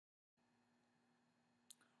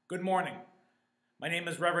Good morning. My name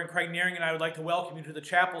is Reverend Craig Nehring, and I would like to welcome you to the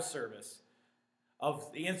chapel service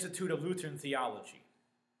of the Institute of Lutheran Theology.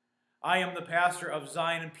 I am the pastor of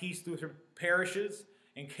Zion and Peace Lutheran parishes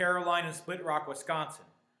in Carolyn and Split Rock, Wisconsin,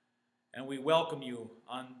 and we welcome you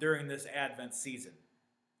during this Advent season.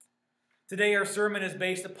 Today our sermon is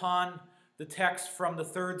based upon the text from the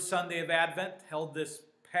third Sunday of Advent, held this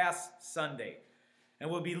past Sunday,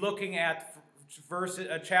 and we'll be looking at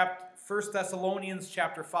 1 Thessalonians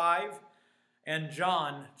chapter 5 and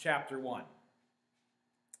John chapter 1.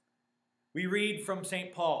 We read from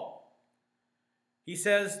St. Paul. He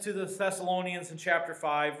says to the Thessalonians in chapter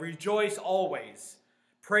 5, "Rejoice always,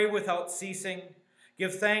 pray without ceasing,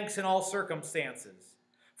 give thanks in all circumstances,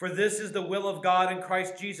 for this is the will of God in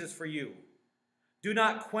Christ Jesus for you. Do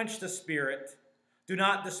not quench the Spirit, do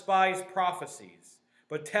not despise prophecies,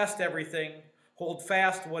 but test everything, hold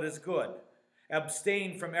fast what is good,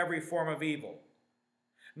 abstain from every form of evil.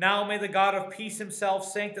 Now may the God of peace himself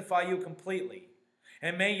sanctify you completely,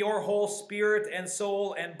 and may your whole spirit and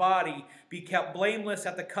soul and body be kept blameless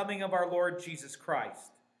at the coming of our Lord Jesus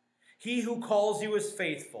Christ. He who calls you is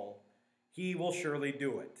faithful, he will surely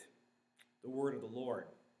do it." The word of the Lord.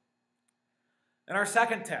 And our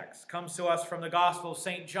second text comes to us from the Gospel of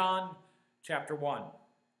St. John, chapter 1.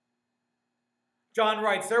 John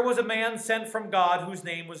writes, "There was a man sent from God whose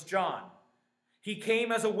name was John. He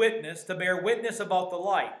came as a witness to bear witness about the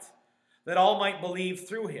light, that all might believe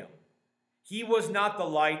through him. He was not the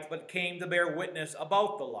light, but came to bear witness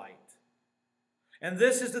about the light. And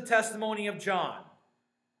this is the testimony of John,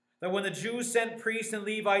 that when the Jews sent priests and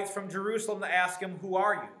Levites from Jerusalem to ask him, 'Who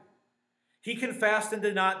are you?' he confessed and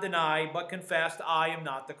did not deny, but confessed, 'I am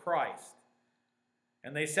not the Christ.'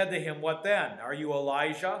 And they said to him, 'What then? Are you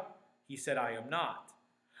Elijah?' He said, 'I am not.'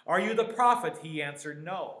 'Are you the prophet?' He answered,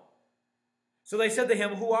 'No.' So they said to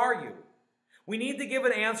him, 'Who are you? We need to give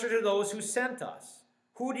an answer to those who sent us.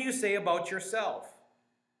 Who do you say about yourself?'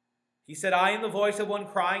 He said, 'I am the voice of one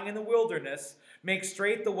crying in the wilderness, make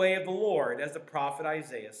straight the way of the Lord, as the prophet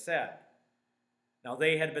Isaiah said.' Now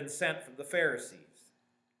they had been sent from the Pharisees.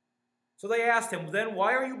 So they asked him, 'Then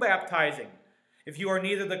why are you baptizing, if you are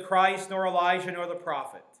neither the Christ, nor Elijah, nor the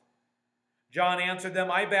prophet?' John answered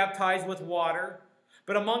them, 'I baptize with water,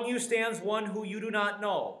 but among you stands one who you do not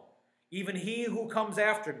know, even he who comes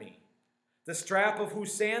after me, the strap of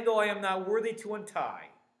whose sandal I am not worthy to untie.'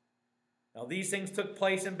 Now these things took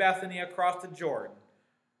place in Bethany across the Jordan,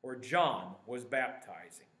 where John was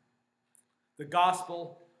baptizing." The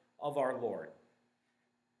Gospel of our Lord.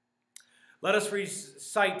 Let us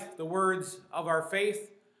recite the words of our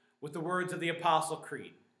faith with the words of the Apostle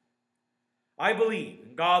Creed. "I believe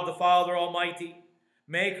in God the Father Almighty,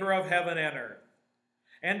 maker of heaven and earth,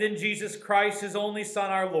 and in Jesus Christ, his only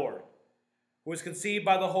Son, our Lord, who was conceived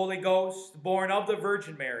by the Holy Ghost, born of the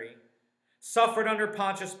Virgin Mary, suffered under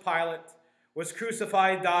Pontius Pilate, was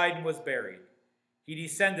crucified, died, and was buried. He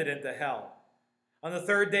descended into hell. On the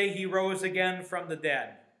third day he rose again from the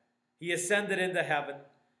dead. He ascended into heaven,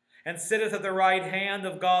 and sitteth at the right hand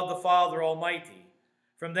of God the Father Almighty.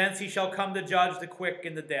 From thence he shall come to judge the quick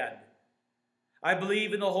and the dead. I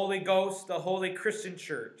believe in the Holy Ghost, the holy Christian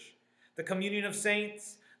church, the communion of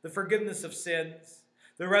saints, the forgiveness of sins,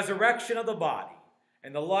 the resurrection of the body,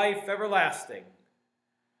 and the life everlasting.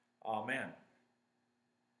 Amen."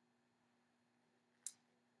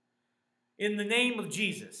 In the name of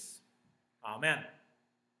Jesus, amen.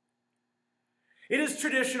 It is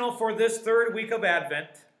traditional for this third week of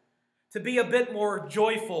Advent to be a bit more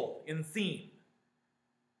joyful in theme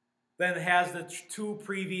than has the two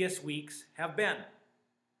previous weeks have been.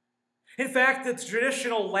 In fact, the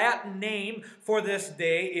traditional Latin name for this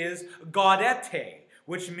day is Gaudete,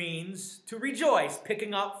 which means to rejoice,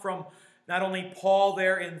 picking up from not only Paul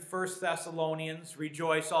there in 1 Thessalonians,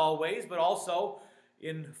 rejoice always, but also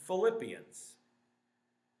in Philippians.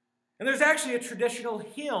 And there's actually a traditional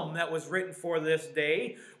hymn that was written for this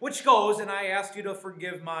day, which goes, and I ask you to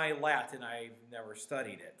forgive my Latin, I've never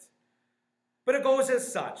studied it. But it goes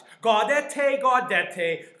as such: "Gaudete,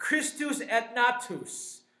 gaudete, Christus et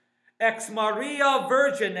natus, ex Maria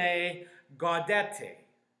Virgine gaudete."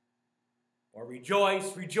 Or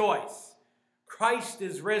rejoice, rejoice, Christ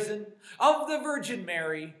is risen, of the Virgin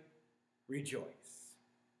Mary, rejoice.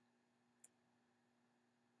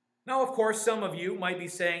 Now, of course, some of you might be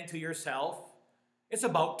saying to yourself, it's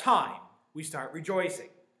about time we start rejoicing.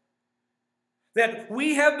 That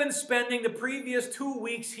we have been spending the previous 2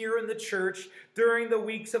 weeks here in the church during the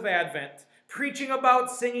weeks of Advent, preaching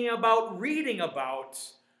about, singing about, reading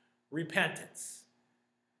about repentance.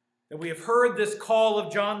 That we have heard this call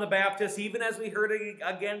of John the Baptist, even as we heard it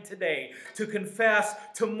again today, to confess,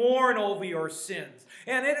 to mourn over your sins.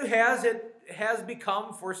 And it has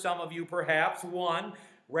become, for some of you perhaps, one,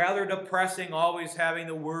 rather depressing, always having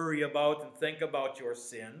to worry about and think about your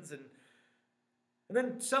sins. And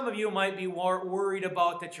then some of you might be worried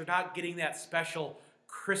about that you're not getting that special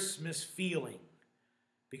Christmas feeling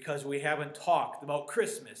because we haven't talked about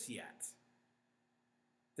Christmas yet.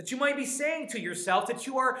 That you might be saying to yourself that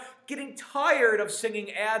you are getting tired of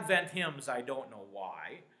singing Advent hymns, I don't know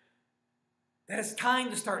why. That it's time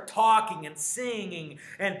to start talking and singing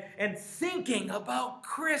and thinking about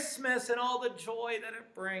Christmas and all the joy that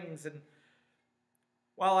it brings. And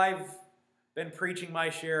while I've been preaching my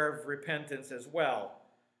share of repentance as well,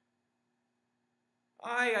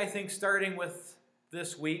 I think starting with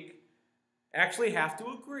this week, actually have to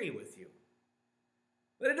agree with you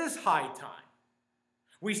that it is high time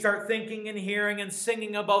we start thinking and hearing and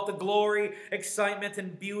singing about the glory, excitement,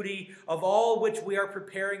 and beauty of all which we are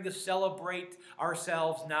preparing to celebrate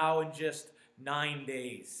ourselves now in just 9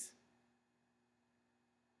 days.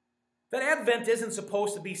 That Advent isn't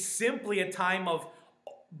supposed to be simply a time of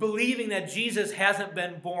believing that Jesus hasn't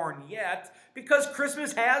been born yet, because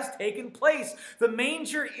Christmas has taken place. The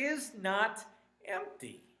manger is not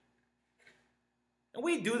empty. And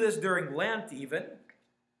we do this during Lent even.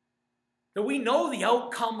 That we know the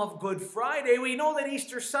outcome of Good Friday. We know that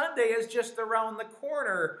Easter Sunday is just around the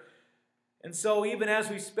corner. And so even as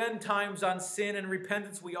we spend times on sin and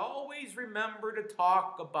repentance, we always remember to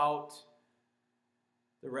talk about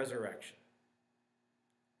the resurrection.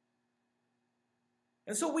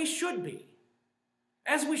 And so we should be,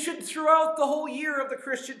 as we should throughout the whole year of the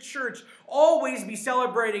Christian church, always be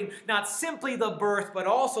celebrating not simply the birth, but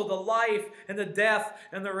also the life and the death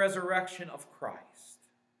and the resurrection of Christ.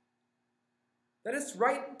 That it's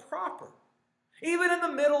right and proper, even in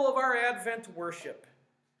the middle of our Advent worship,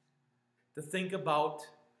 to think about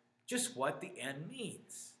just what the end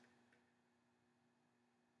means.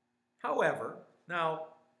 However, now,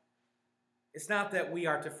 it's not that we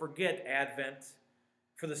are to forget Advent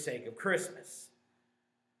for the sake of Christmas.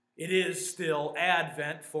 It is still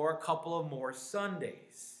Advent for a couple of more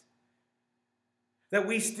Sundays. That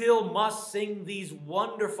we still must sing these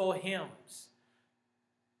wonderful hymns,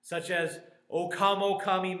 such as O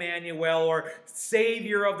come, Emmanuel, or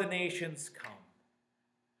Savior of the nations, come.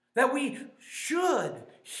 That we should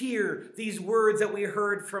hear these words that we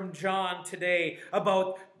heard from John today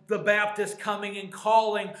about the Baptist coming and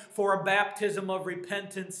calling for a baptism of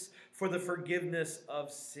repentance for the forgiveness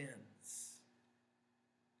of sins.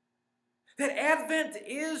 That Advent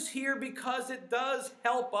is here because it does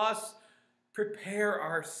help us prepare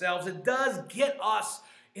ourselves. It does get us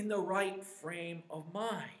in the right frame of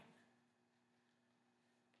mind.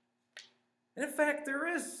 And in fact,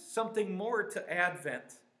 there is something more to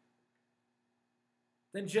Advent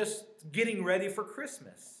than just getting ready for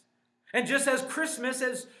Christmas. And just as Christmas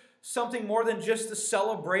is something more than just the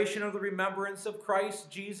celebration of the remembrance of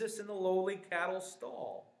Christ Jesus in the lowly cattle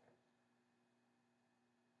stall.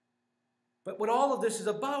 But what all of this is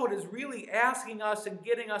about is really asking us and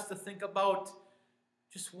getting us to think about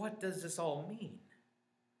just what does this all mean?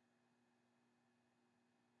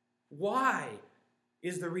 Why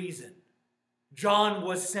is the reason John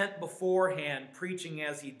was sent beforehand, preaching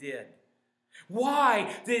as he did?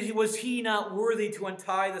 Why was he not worthy to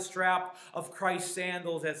untie the strap of Christ's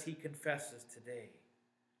sandals as he confesses today?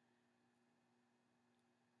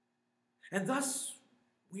 And thus,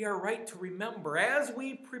 we are right to remember, as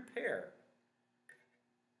we prepare,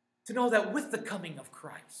 to know that with the coming of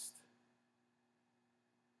Christ,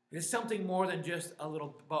 it is something more than just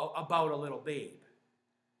about a little babe.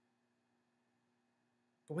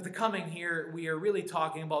 But with the coming here, we are really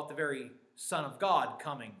talking about the very Son of God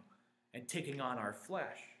coming and taking on our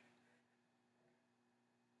flesh.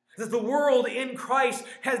 That the world in Christ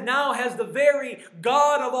has the very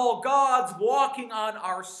God of all gods walking on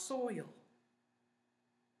our soil.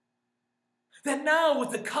 That now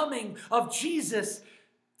with the coming of Jesus,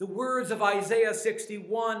 the words of Isaiah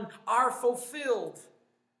 61 are fulfilled.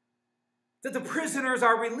 That the prisoners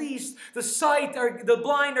are released, the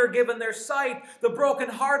blind are given their sight, the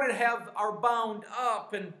brokenhearted are bound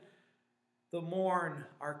up, and the mourn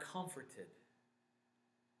are comforted.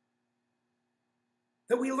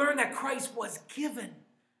 That we learn that Christ was given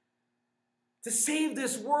to save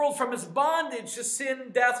this world from its bondage to sin,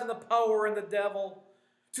 death, and the power and the devil.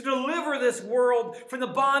 To deliver this world from the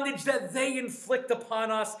bondage that they inflict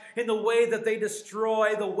upon us in the way that they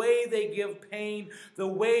destroy, the way they give pain, the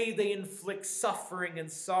way they inflict suffering and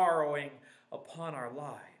sorrowing upon our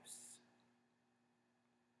lives.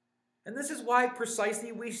 And this is why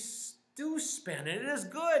precisely we do spend, and it is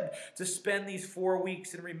good to spend these 4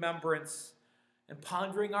 weeks in remembrance and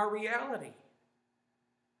pondering our reality.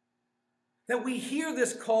 That we hear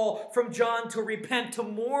this call from John to repent, to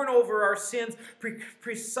mourn over our sins,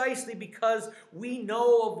 precisely because we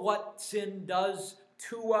know of what sin does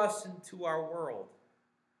to us and to our world.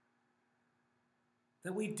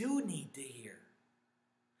 That we do need to hear.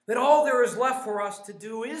 That all there is left for us to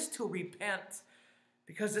do is to repent,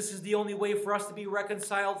 because this is the only way for us to be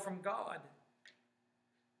reconciled from God.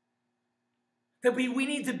 That we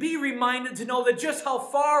need to be reminded to know that just how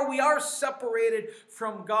far we are separated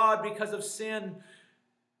from God because of sin.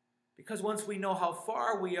 Because once we know how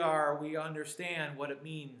far we are, we understand what it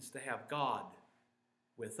means to have God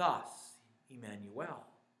with us, Emmanuel.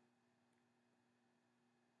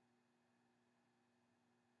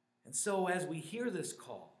 And so as we hear this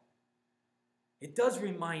call, it does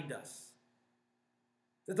remind us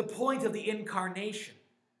that the point of the incarnation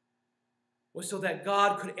was so that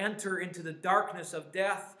God could enter into the darkness of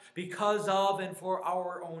death because of and for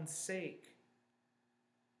our own sake,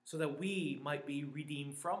 so that we might be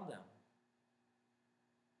redeemed from them.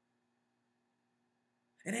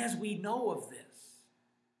 And as we know of this,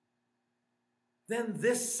 then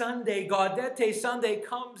this Sunday, Gaudete Sunday,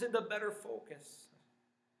 comes into better focus.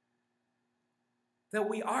 That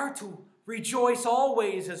we are to rejoice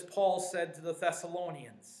always, as Paul said to the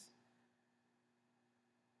Thessalonians.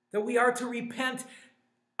 That we are to repent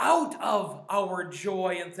out of our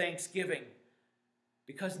joy and thanksgiving,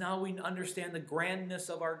 because now we understand the grandness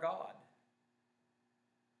of our God.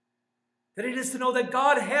 That it is to know that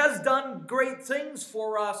God has done great things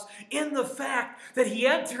for us in the fact that He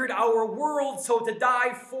entered our world so to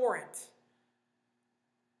die for it.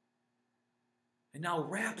 And now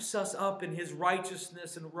wraps us up in His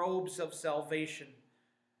righteousness and robes of salvation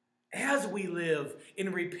as we live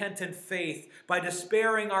in repentant faith by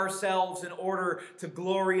despairing ourselves in order to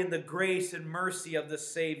glory in the grace and mercy of the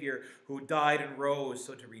Savior who died and rose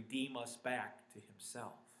so to redeem us back to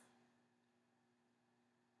Himself.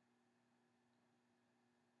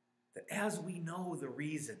 That as we know the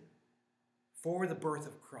reason for the birth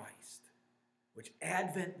of Christ, which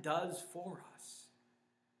Advent does for us,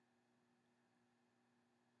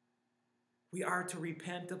 we are to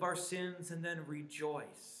repent of our sins and then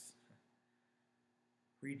rejoice.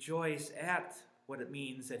 Rejoice at what it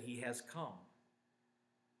means that He has come.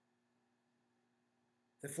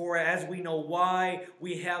 Therefore, as we know why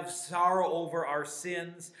we have sorrow over our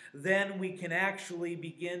sins, then we can actually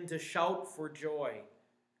begin to shout for joy,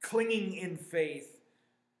 clinging in faith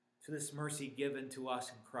to this mercy given to us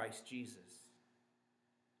in Christ Jesus.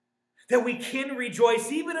 That we can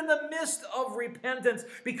rejoice even in the midst of repentance,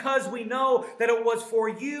 because we know that it was for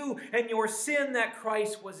you and your sin that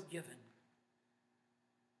Christ was given.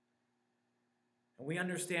 And we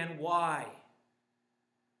understand why.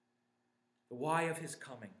 The why of His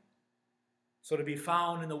coming. So to be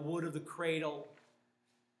found in the wood of the cradle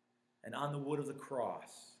and on the wood of the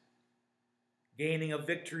cross, gaining a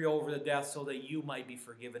victory over the death so that you might be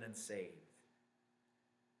forgiven and saved.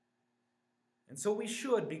 And so we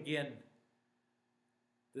should begin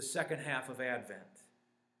the second half of Advent.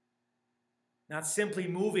 Not simply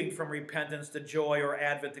moving from repentance to joy or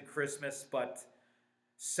Advent to Christmas, but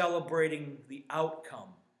celebrating the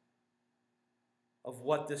outcome of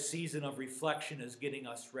what the season of reflection is getting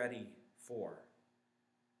us ready for.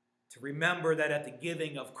 To remember that at the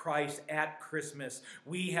giving of Christ at Christmas,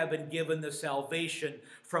 we have been given the salvation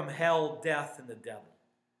from hell, death, and the devil.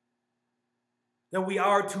 That we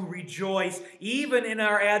are to rejoice even in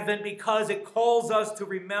our Advent because it calls us to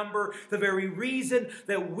remember the very reason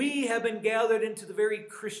that we have been gathered into the very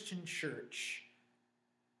Christian church.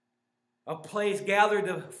 A place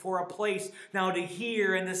gathered for a place now to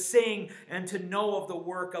hear and to sing and to know of the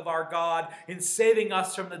work of our God in saving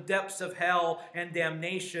us from the depths of hell and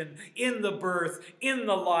damnation, in the birth, in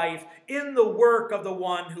the life, in the work of the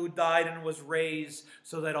one who died and was raised,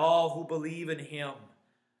 so that all who believe in Him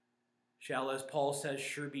shall, as Paul says,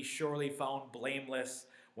 be surely found blameless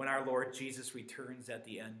when our Lord Jesus returns at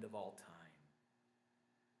the end of all time.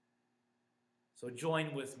 So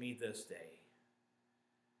join with me this day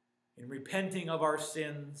in repenting of our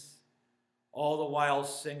sins, all the while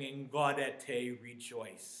singing Gaudete,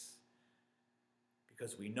 rejoice,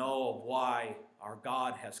 because we know of why our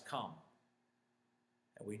God has come,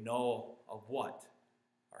 and we know of what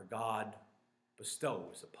our God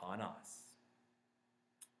bestows upon us.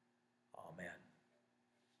 Amen.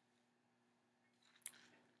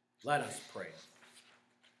 Let us pray.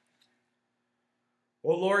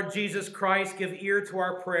 O Lord Jesus Christ, give ear to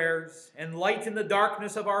our prayers and lighten the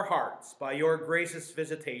darkness of our hearts by your gracious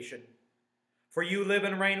visitation. For you live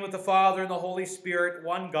and reign with the Father and the Holy Spirit,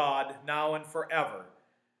 one God, now and forever.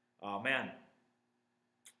 Amen.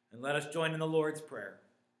 And let us join in the Lord's Prayer.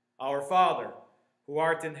 Our Father, who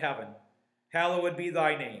art in heaven, hallowed be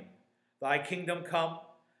thy name. Thy kingdom come,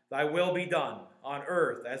 thy will be done, on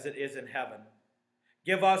earth as it is in heaven.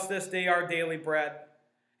 Give us this day our daily bread,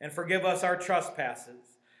 and forgive us our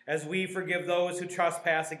trespasses, as we forgive those who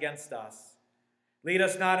trespass against us. Lead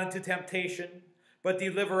us not into temptation, but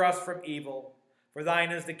deliver us from evil. For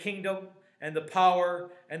thine is the kingdom, and the power,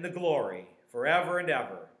 and the glory, forever and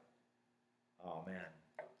ever. Amen.